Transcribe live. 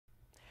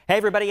Hey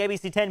everybody,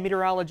 ABC 10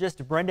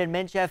 meteorologist Brenden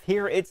Mincheff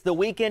here. It's the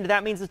weekend.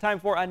 That means it's time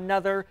for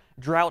another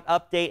drought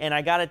update. And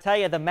I got to tell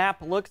you, the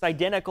map looks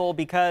identical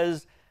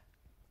because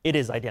it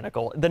is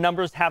identical. The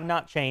numbers have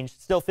not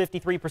changed. Still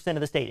 53%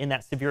 of the state in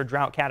that severe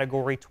drought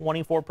category,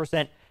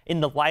 24% in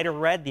the lighter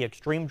red, the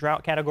extreme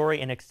drought category,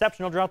 and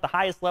exceptional drought, the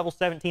highest level,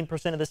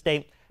 17% of the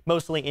state,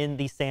 mostly in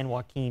the San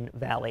Joaquin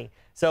Valley.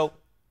 So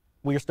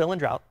we are still in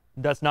drought.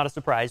 That's not a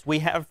surprise. We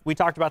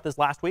talked about this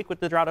last week with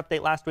the drought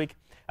update last week,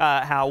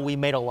 how we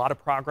made a lot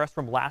of progress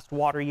from last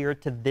water year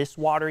to this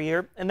water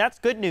year, and that's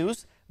good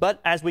news.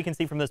 But as we can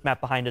see from this map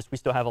behind us, we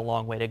still have a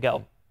long way to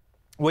go.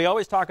 We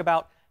always talk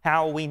about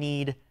how we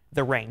need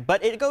the rain,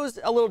 but it goes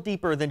a little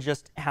deeper than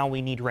just how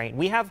we need rain.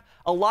 We have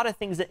a lot of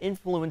things that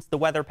influence the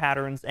weather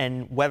patterns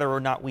and whether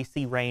or not we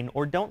see rain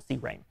or don't see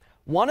rain.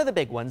 One of the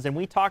big ones, and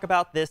we talk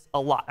about this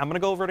a lot. I'm going to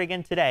go over it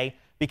again today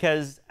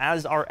because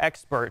as our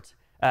expert,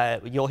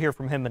 you'll hear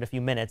from him in a few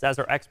minutes, as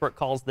our expert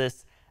calls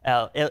this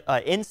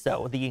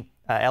INSO, the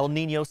El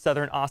Nino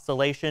Southern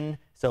Oscillation,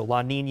 so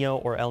La Nino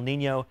or El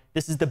Nino.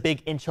 This is the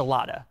big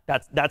enchilada.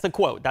 That's a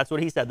quote. That's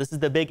what he said. This is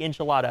the big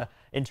enchilada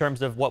in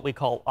terms of what we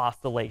call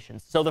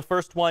oscillations. So the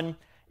first one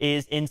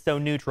is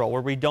INSO neutral,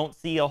 where we don't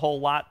see a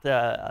whole lot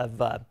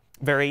of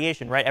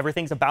variation, right?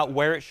 Everything's about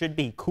where it should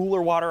be.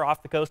 Cooler water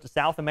off the coast of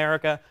South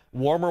America,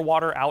 warmer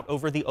water out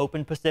over the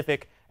open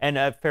Pacific, and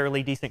a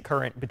fairly decent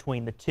current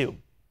between the two.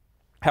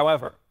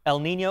 However, El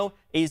Nino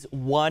is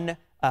one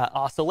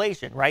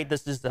oscillation, right?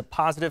 This is the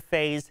positive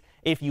phase,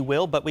 if you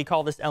will, but we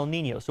call this El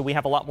Nino. So we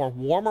have a lot more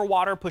warmer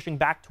water pushing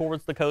back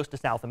towards the coast of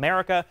South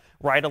America,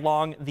 right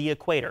along the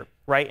equator,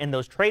 right? And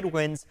those trade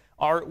winds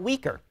are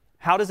weaker.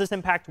 How does this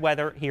impact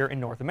weather here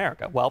in North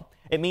America? Well,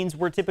 it means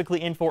we're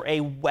typically in for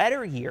a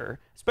wetter year,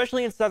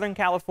 especially in Southern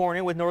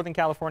California, with Northern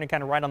California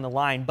kind of right on the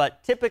line.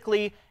 But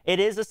typically,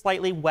 it is a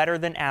slightly wetter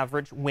than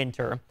average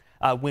winter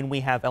when we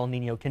have El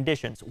Nino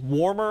conditions.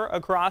 Warmer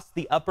across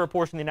the upper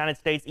portion of the United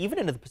States, even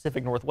into the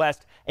Pacific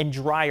Northwest, and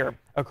drier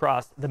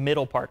across the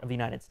middle part of the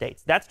United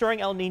States. That's during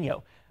El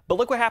Nino. But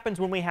look what happens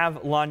when we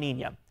have La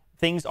Nina.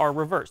 Things are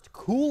reversed.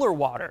 Cooler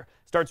water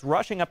starts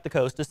rushing up the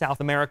coast of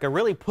South America,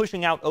 really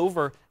pushing out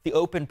over the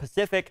open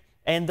Pacific,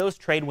 and those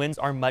trade winds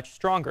are much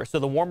stronger. So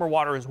the warmer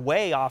water is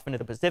way off into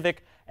the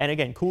Pacific, and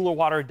again, cooler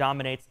water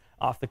dominates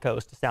off the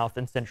coast of South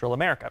and Central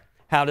America.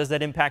 How does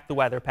that impact the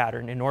weather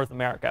pattern in North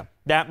America?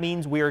 That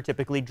means we are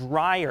typically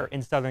drier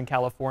in Southern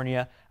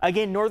California.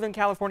 Again, Northern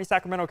California,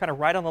 Sacramento, kind of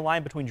right on the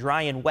line between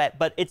dry and wet,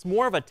 but it's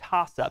more of a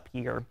toss-up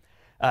here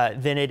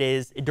than it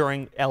is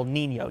during El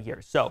Nino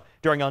years. So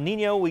during El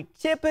Nino, we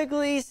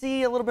typically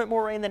see a little bit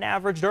more rain than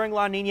average. During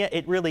La Nina,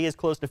 it really is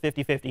close to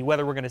 50-50,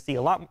 whether we're going to see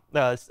a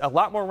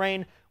lot more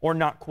rain or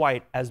not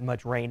quite as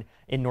much rain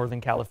in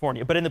Northern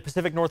California. But in the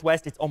Pacific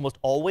Northwest, it's almost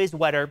always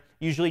wetter,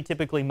 usually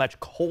typically much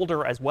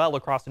colder as well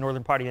across the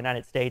northern part of the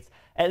United States,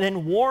 and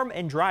then warm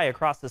and dry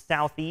across the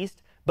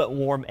southeast, but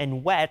warm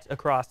and wet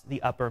across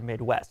the upper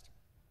Midwest.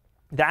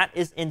 That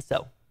is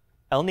INSO,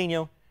 El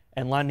Nino,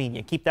 and La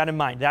Nina. Keep that in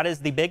mind. That is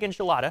the big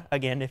enchilada,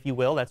 again, if you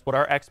will. That's what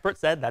our expert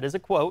said. That is a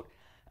quote.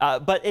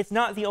 But it's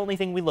not the only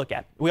thing we look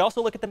at. We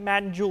also look at the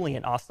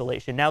MaddenJulian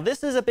oscillation. Now,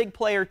 this is a big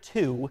player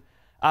too,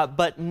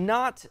 but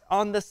not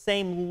on the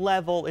same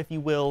level, if you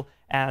will,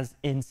 as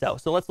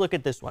INSO. So let's look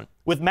at this one.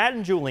 With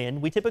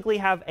MaddenJulian, we typically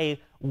have a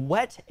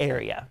wet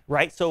area,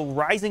 right? So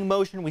rising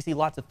motion, we see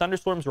lots of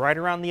thunderstorms right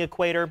around the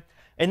equator.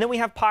 And then we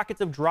have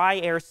pockets of dry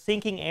air,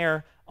 sinking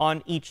air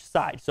on each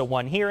side. So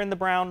one here in the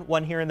brown,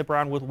 one here in the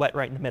brown with wet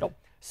right in the middle.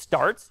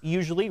 Starts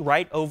usually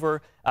right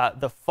over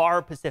the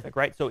far Pacific,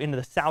 right? So into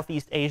the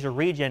Southeast Asia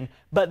region.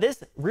 But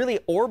this really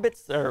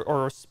orbits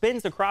or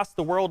spins across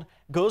the world,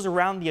 goes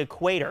around the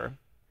equator.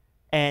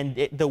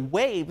 And the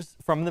waves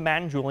from the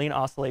MaddenJulian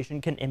oscillation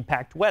can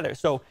impact weather.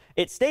 So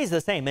it stays the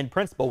same in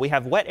principle. We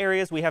have wet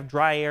areas, we have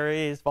dry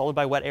areas, followed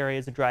by wet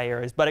areas and dry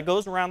areas. But it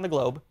goes around the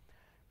globe.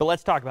 But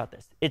let's talk about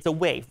this. It's a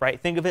wave,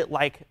 right? Think of it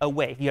like a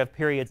wave. You have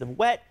periods of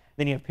wet,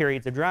 then you have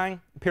periods of dry,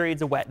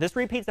 periods of wet. This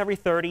repeats every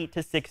 30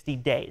 to 60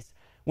 days.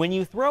 When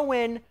you throw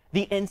in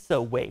the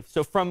INSO wave,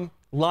 so from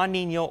La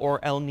Nina or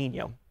El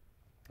Nino,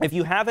 if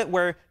you have it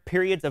where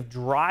periods of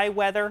dry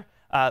weather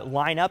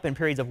line up and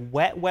periods of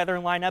wet weather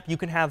line up, you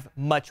can have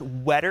much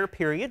wetter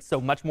periods,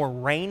 so much more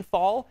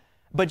rainfall,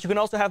 but you can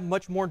also have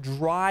much more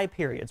dry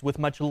periods with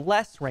much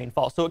less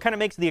rainfall. So it kind of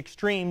makes the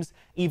extremes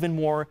even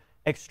more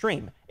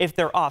extreme. If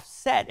they're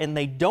offset and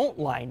they don't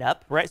line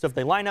up, right? So if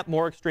they line up,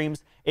 more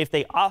extremes. If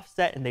they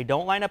offset and they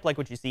don't line up, like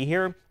what you see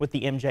here with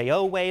the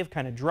MJO wave,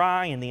 kind of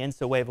dry, and the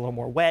INSO wave a little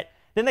more wet,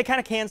 then they kind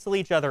of cancel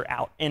each other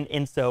out. And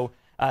INSO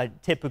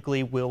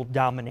typically will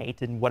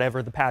dominate, and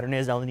whatever the pattern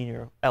is, El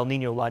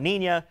Nino, La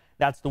Nina,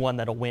 that's the one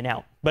that'll win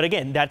out. But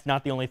again, that's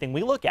not the only thing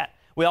we look at.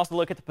 We also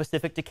look at the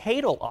Pacific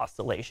Decadal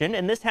oscillation,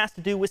 and this has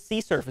to do with sea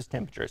surface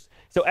temperatures.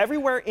 So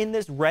everywhere in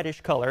this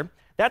reddish color,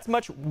 that's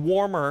much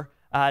warmer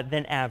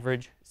than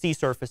average sea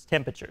surface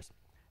temperatures.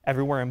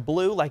 Everywhere in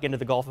blue, like into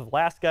the Gulf of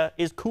Alaska,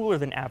 is cooler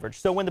than average.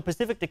 So when the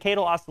Pacific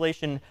Decadal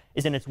oscillation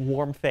is in its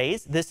warm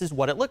phase, this is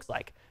what it looks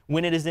like.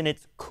 When it is in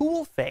its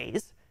cool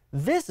phase,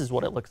 this is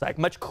what it looks like.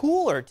 Much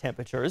cooler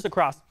temperatures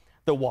across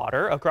the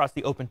water across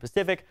the open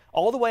Pacific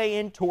all the way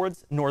in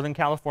towards northern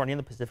California and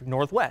the Pacific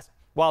Northwest,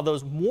 while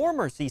those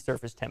warmer sea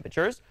surface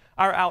temperatures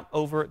are out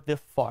over the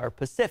far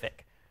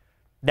Pacific.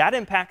 That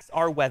impacts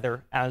our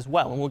weather as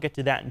well, and we'll get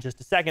to that in just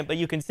a second. But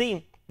you can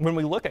see when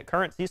we look at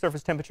current sea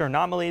surface temperature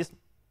anomalies,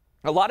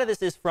 a lot of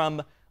this is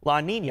from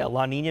La Nina.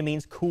 La Nina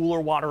means cooler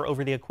water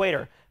over the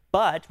equator.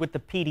 But with the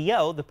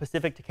PDO, the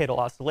Pacific Decadal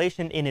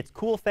Oscillation, in its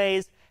cool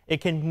phase, it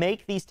can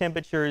make these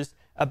temperatures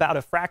about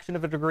a fraction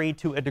of a degree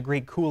to a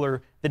degree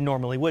cooler than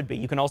normally would be.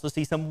 You can also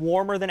see some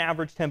warmer than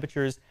average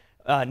temperatures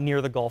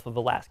near the Gulf of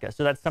Alaska.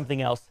 So that's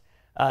something else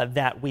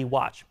that we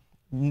watch.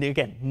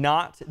 Again,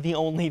 not the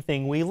only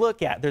thing we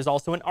look at. There's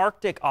also an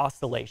Arctic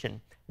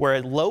oscillation,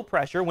 where low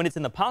pressure, when it's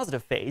in the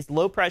positive phase,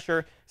 low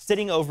pressure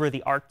sitting over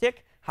the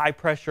Arctic, high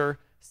pressure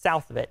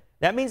south of it.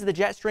 That means the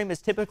jet stream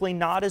is typically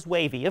not as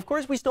wavy. Of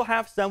course, we still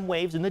have some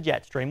waves in the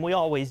jet stream. We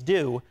always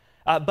do.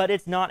 But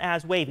it's not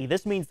as wavy.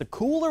 This means the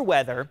cooler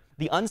weather,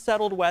 the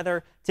unsettled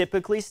weather,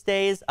 typically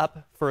stays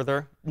up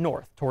further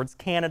north, towards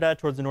Canada,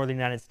 towards the northern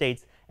United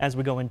States, as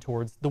we go in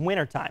towards the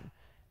wintertime.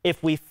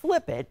 If we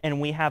flip it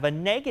and we have a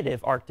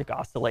negative Arctic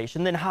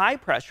oscillation, then high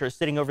pressure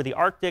sitting over the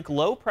Arctic,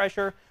 low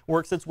pressure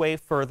works its way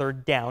further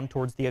down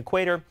towards the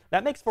equator.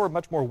 That makes for a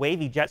much more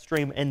wavy jet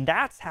stream, and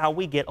that's how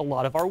we get a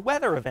lot of our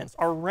weather events.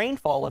 Our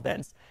rainfall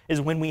events is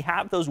when we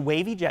have those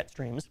wavy jet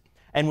streams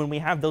and when we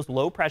have those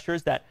low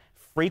pressures that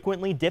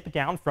frequently dip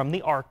down from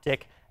the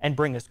Arctic and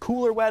bring us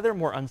cooler weather,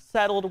 more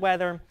unsettled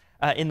weather.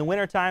 In the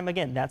wintertime,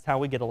 again, that's how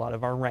we get a lot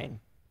of our rain.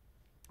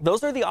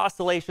 Those are the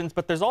oscillations,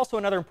 but there's also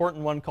another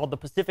important one called the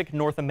Pacific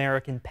North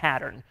American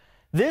Pattern.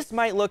 This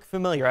might look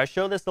familiar. I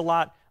show this a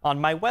lot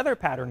on my weather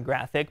pattern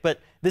graphic,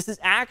 but this is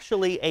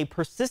actually a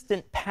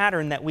persistent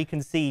pattern that we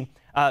can see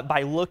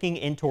by looking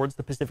in towards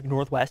the Pacific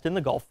Northwest and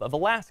the Gulf of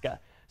Alaska.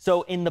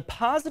 So in the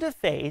positive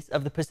phase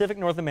of the Pacific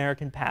North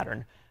American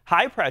Pattern,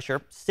 high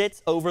pressure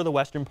sits over the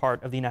western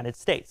part of the United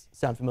States.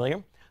 Sound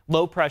familiar?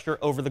 Low pressure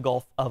over the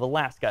Gulf of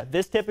Alaska.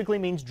 This typically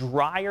means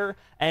drier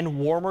and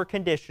warmer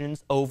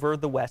conditions over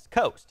the west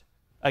coast.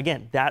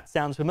 Again, that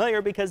sounds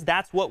familiar because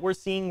that's what we're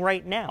seeing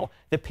right now.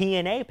 The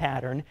PNA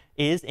pattern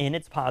is in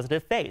its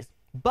positive phase.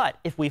 But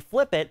if we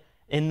flip it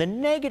in the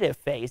negative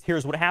phase,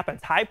 here's what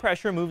happens. High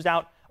pressure moves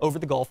out over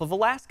the Gulf of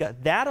Alaska.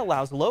 That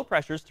allows low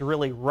pressures to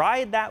really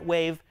ride that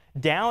wave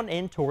down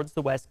in towards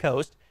the west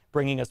coast,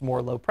 bringing us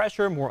more low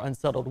pressure, more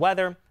unsettled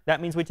weather. That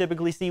means we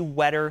typically see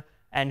wetter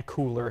and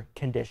cooler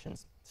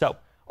conditions. So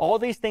all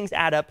these things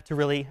add up to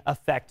really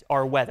affect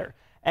our weather.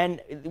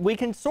 And we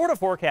can sort of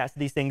forecast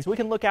these things. We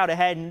can look out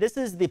ahead, and this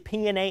is the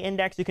PNA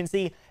index. You can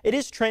see it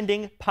is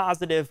trending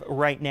positive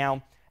right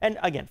now. And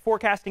again,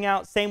 forecasting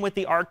out, same with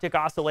the Arctic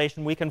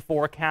oscillation, we can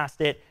forecast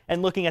it.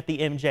 And looking at the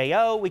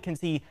MJO, we can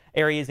see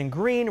areas in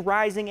green,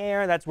 rising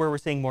air. That's where we're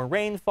seeing more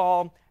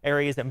rainfall.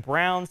 Areas in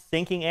brown,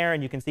 sinking air.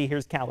 And you can see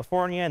here's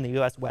California and the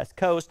U.S. West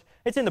Coast.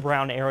 It's in the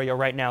brown area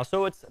right now,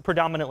 so it's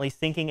predominantly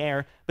sinking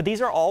air. But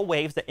these are all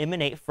waves that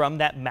emanate from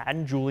that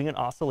Madden-Julian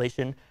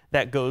oscillation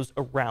that goes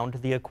around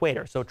the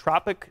equator. So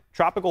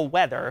tropical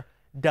weather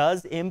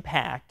does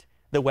impact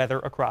the weather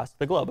across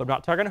the globe. I'm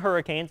not talking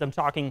hurricanes, I'm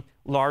talking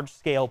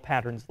large-scale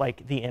patterns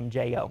like the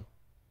MJO.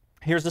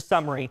 Here's a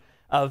summary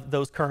of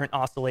those current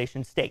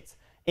oscillation states.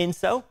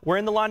 INSO, we're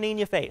in the La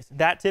Nina phase.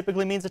 That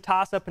typically means a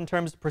toss-up in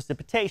terms of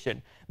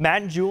precipitation.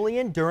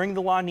 MaddenJulian during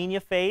the La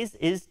Nina phase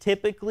is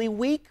typically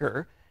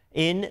weaker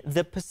in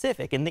the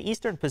Pacific, in the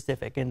eastern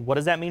Pacific. And what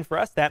does that mean for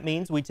us? That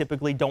means we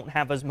typically don't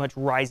have as much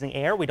rising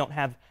air. We don't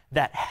have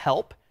that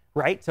help,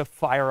 right, to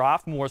fire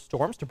off more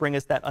storms, to bring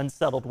us that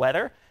unsettled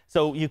weather.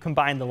 So you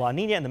combine the La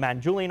Nina and the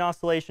Madden-Julian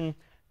oscillation,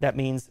 that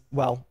means,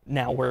 well,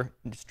 now we're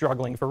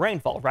struggling for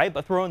rainfall, right?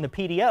 But throw in the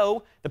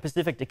PDO, the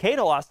Pacific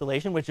Decadal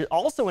Oscillation, which is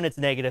also in its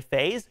negative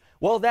phase,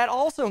 well, that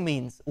also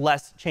means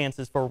less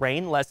chances for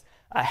rain, less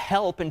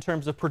help in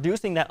terms of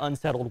producing that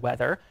unsettled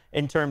weather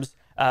in terms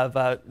of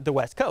the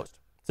West Coast.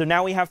 So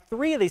now we have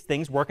three of these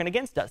things working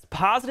against us.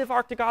 Positive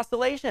Arctic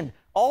oscillation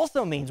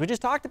also means, we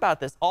just talked about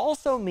this,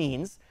 also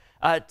means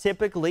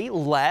typically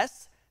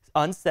less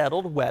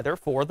unsettled weather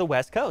for the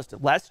West Coast,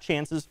 less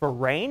chances for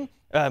rain,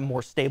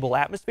 more stable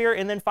atmosphere.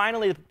 And then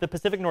finally, the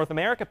Pacific North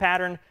America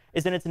pattern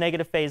is in its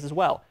negative phase as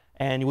well.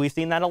 And we've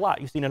seen that a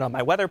lot. You've seen it on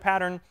my weather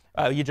pattern.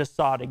 You just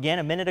saw it again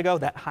a minute ago.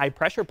 That high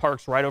pressure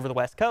parks right over the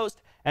West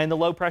Coast, and the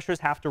low pressures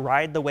have to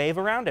ride the wave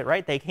around it,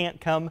 right? They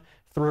can't come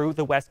through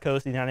the West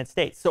Coast of the United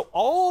States. So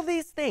all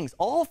these things,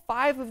 all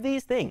five of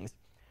these things,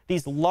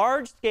 these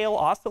large-scale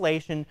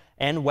oscillation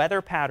and weather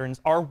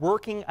patterns are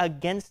working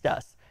against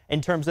us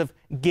in terms of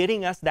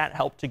getting us that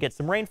help to get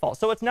some rainfall.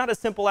 So it's not as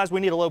simple as we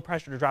need a low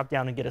pressure to drop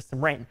down and get us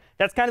some rain.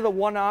 That's kind of a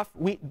one-off.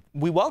 We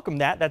welcome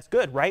that. That's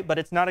good, right? But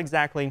it's not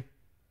exactly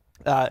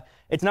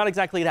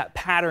that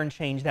pattern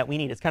change that we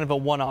need. It's kind of a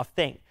one-off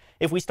thing.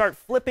 If we start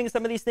flipping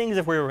some of these things,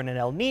 if we were in an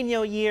El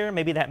Nino year,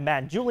 maybe that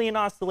Madden-Julian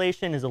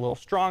oscillation is a little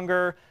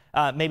stronger.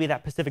 Maybe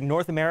that Pacific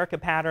North America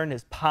pattern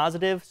is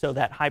positive, so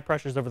that high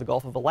pressures over the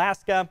Gulf of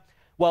Alaska.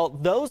 Well,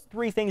 those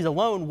three things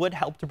alone would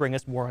help to bring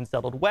us more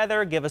unsettled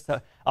weather, give us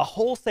a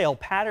wholesale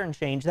pattern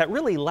change that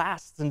really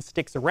lasts and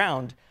sticks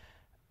around.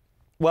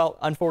 Well,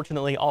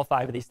 unfortunately, all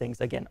 5 of these things,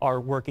 again,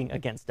 are working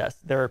against us.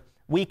 They're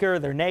weaker,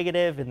 they're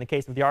negative. In the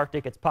case of the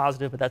Arctic, it's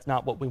positive, but that's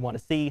not what we want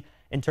to see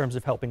in terms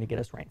of helping to get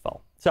us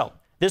rainfall. So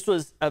this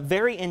was a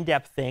very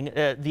in-depth thing.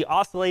 The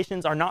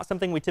oscillations are not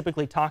something we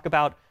typically talk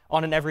about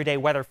on an everyday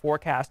weather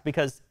forecast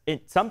because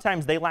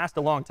sometimes they last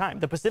a long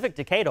time. The Pacific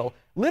Decadal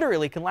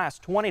literally can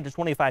last 20 to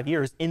 25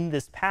 years in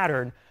this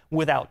pattern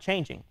without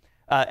changing.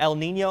 El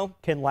Nino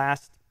can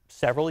last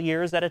several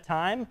years at a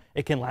time.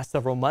 It can last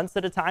several months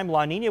at a time.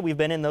 La Nina, we've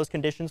been in those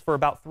conditions for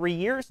about 3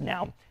 years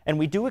now, and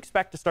we do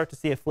expect to start to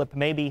see a flip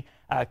maybe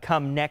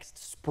come next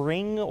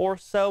spring or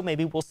so.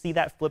 Maybe we'll see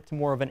that flip to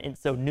more of an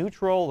INSO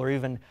neutral or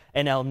even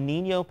an El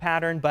Nino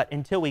pattern, but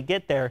until we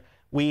get there,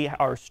 we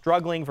are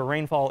struggling for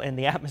rainfall, and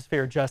the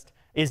atmosphere just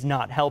is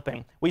not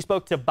helping. We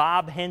spoke to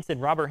Bob Henson,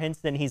 Robert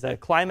Henson. He's a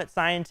climate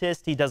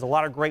scientist. He does a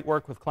lot of great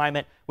work with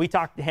climate. We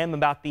talked to him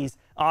about these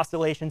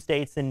oscillation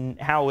states and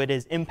how it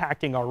is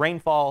impacting our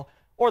rainfall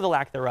or the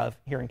lack thereof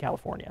here in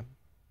California.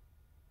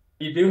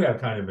 You do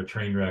have kind of a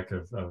train wreck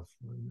of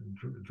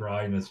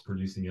dryness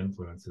producing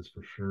influences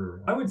for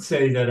sure. I would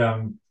say that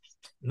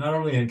not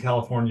only in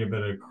California,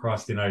 but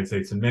across the United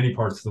States and many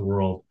parts of the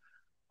world,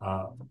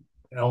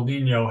 El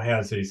Nino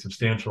has a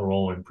substantial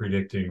role in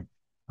predicting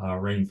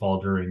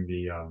rainfall during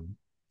the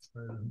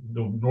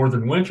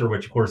northern winter,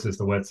 which of course is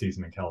the wet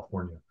season in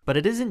California. But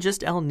it isn't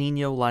just El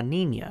Nino, La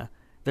Nina.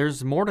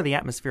 There's more to the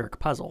atmospheric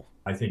puzzle.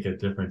 I think at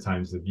different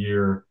times of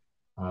year,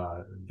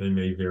 they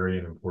may vary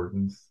in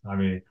importance. I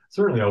mean,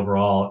 certainly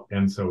overall,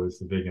 ENSO is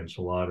the big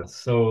enchilada.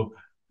 So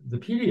the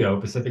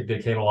PDO, Pacific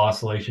Decadal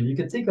Oscillation, you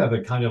could think of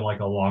it kind of like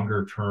a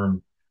longer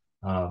term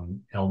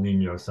El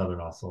Nino Southern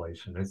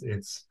Oscillation.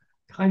 It's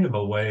kind of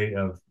a way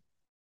of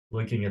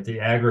looking at the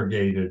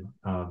aggregated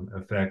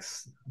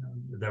effects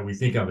that we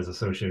think of as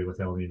associated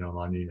with El Nino and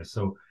La Nina.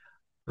 So,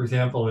 for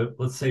example,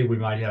 let's say we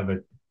might have a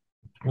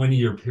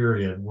 20-year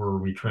period where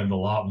we trend a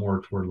lot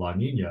more toward La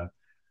Nina.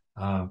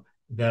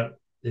 That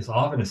is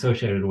often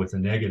associated with a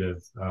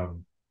negative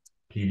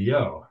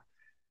PDO.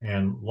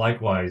 And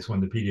likewise,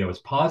 when the PDO is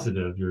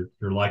positive,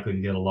 you're likely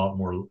to get a lot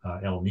more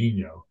El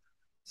Nino.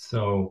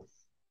 So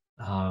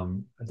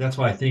that's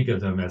why I think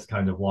of them as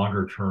kind of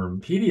longer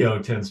term.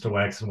 PDO tends to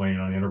wax and wane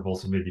on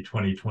intervals of maybe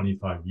 20,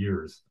 25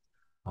 years.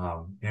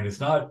 And it's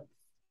not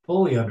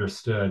fully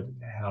understood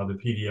how the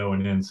PDO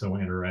and ENSO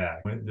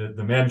interact. The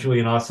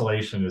MaddenJulian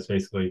oscillation is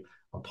basically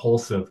a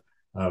pulse of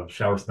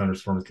showers,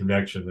 thunderstorms,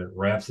 convection that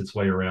wraps its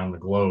way around the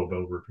globe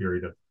over a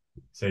period of,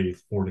 say,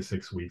 4 to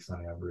 6 weeks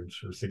on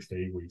average, or 6 to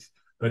 8 weeks.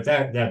 But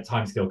that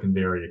time scale can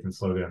vary. It can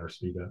slow down or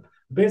speed up.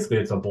 Basically,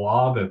 it's a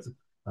blob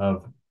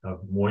of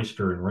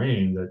moisture and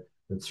rain that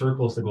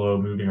circles the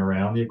globe, moving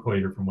around the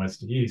equator from west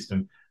to east.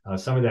 And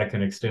some of that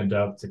can extend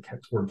up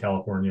toward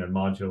California and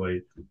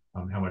modulate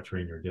how much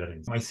rain you're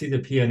getting. I see the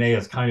PNA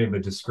as kind of a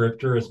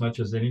descriptor as much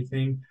as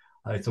anything.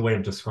 It's a way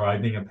of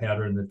describing a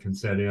pattern that can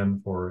set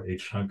in for a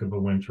chunk of a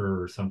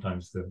winter or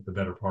sometimes the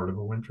better part of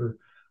a winter.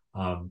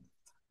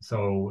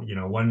 So,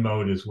 one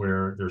mode is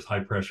where there's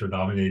high pressure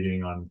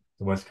dominating on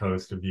the west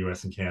coast of the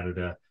US and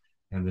Canada,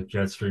 and the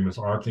jet stream is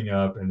arcing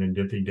up and then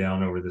dipping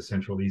down over the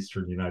central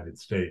eastern United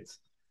States.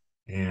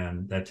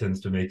 And that tends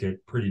to make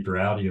it pretty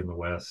droughty in the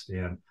west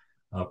and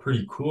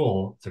pretty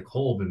cool to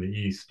cold in the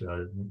east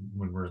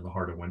when we're in the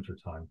heart of winter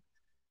time.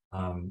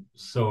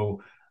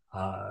 So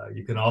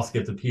you can also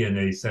get the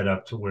PNA set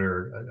up to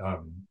where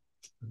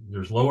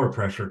there's lower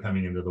pressure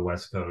coming into the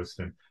west coast,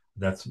 and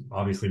that's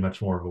obviously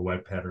much more of a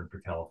wet pattern for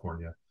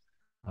California.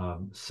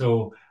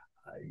 The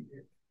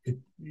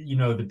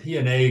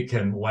PNA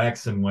can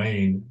wax and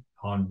wane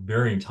on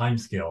varying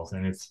timescales,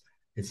 and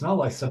it's not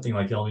like something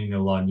like El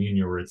Nino, La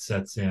Nina, where it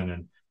sets in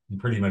and you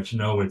pretty much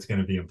know it's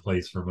going to be in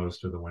place for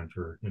most of the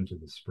winter into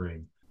the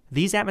spring.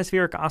 These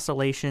atmospheric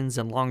oscillations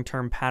and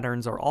long-term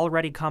patterns are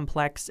already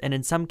complex and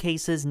in some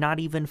cases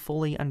not even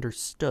fully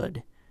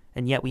understood.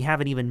 And yet we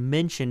haven't even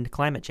mentioned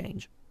climate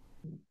change.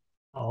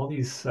 All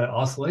these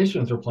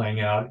oscillations are playing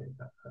out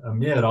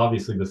amid,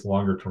 obviously, this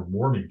longer-term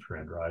warming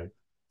trend, right?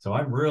 So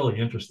I'm really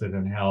interested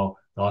in how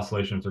the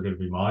oscillations are going to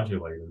be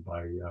modulated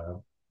by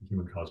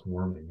human-caused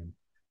warming.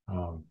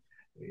 And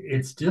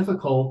it's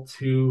difficult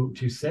to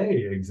say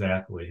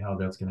exactly how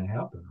that's going to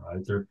happen,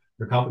 right?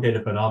 They're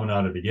complicated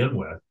phenomena to begin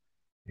with,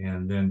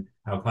 and then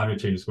how climate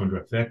change is going to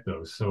affect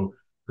those. So,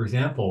 for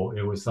example,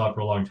 it was thought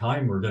for a long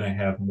time we're going to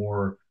have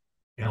more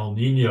El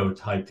Nino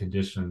type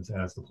conditions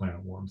as the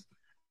planet warms.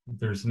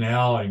 There's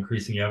now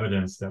increasing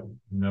evidence that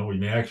we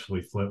may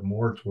actually flip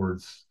more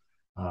towards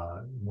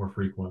more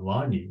frequent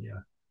La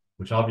Nina,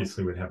 which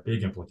obviously would have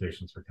big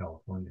implications for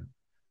California.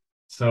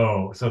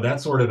 So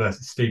that's sort of a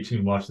stay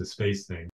tuned, watch the space thing.